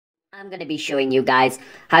I'm gonna be showing you guys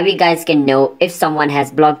how you guys can know if someone has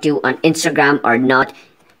blocked you on Instagram or not.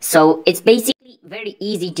 So it's basically very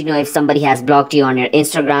easy to know if somebody has blocked you on your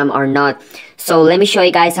Instagram or not. So let me show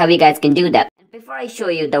you guys how you guys can do that. And before I show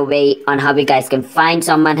you the way on how you guys can find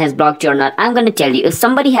someone has blocked you or not, I'm gonna tell you if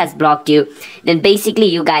somebody has blocked you, then basically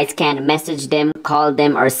you guys can message them, call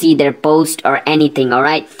them, or see their post or anything,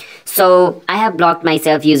 alright? So I have blocked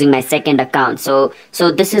myself using my second account. So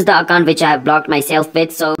this is the account which I have blocked myself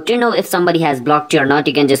with. So to know if somebody has blocked you or not,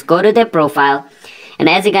 you can just go to their profile. And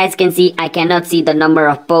as you guys can see, I cannot see the number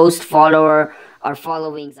of post, follower, or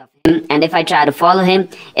followings of him. And if I try to follow him,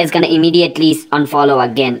 it's gonna immediately unfollow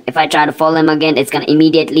again. If I try to follow him again, it's gonna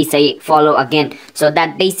immediately say follow again. So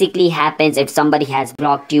that basically happens if somebody has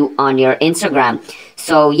blocked you on your Instagram.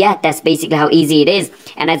 So yeah, that's basically how easy it is.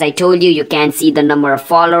 And as I told you, you can see the number of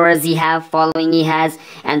followers he has,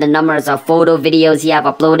 and the numbers of photo videos he have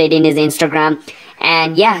uploaded in his Instagram.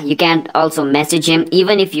 And yeah, you can also message him.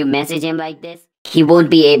 Even if you message him like this, he won't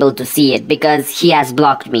be able to see it because he has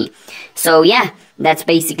blocked me. So yeah, that's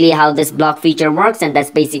basically how this block feature works, and that's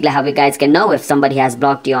basically how you guys can know if somebody has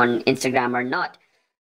blocked you on Instagram or not.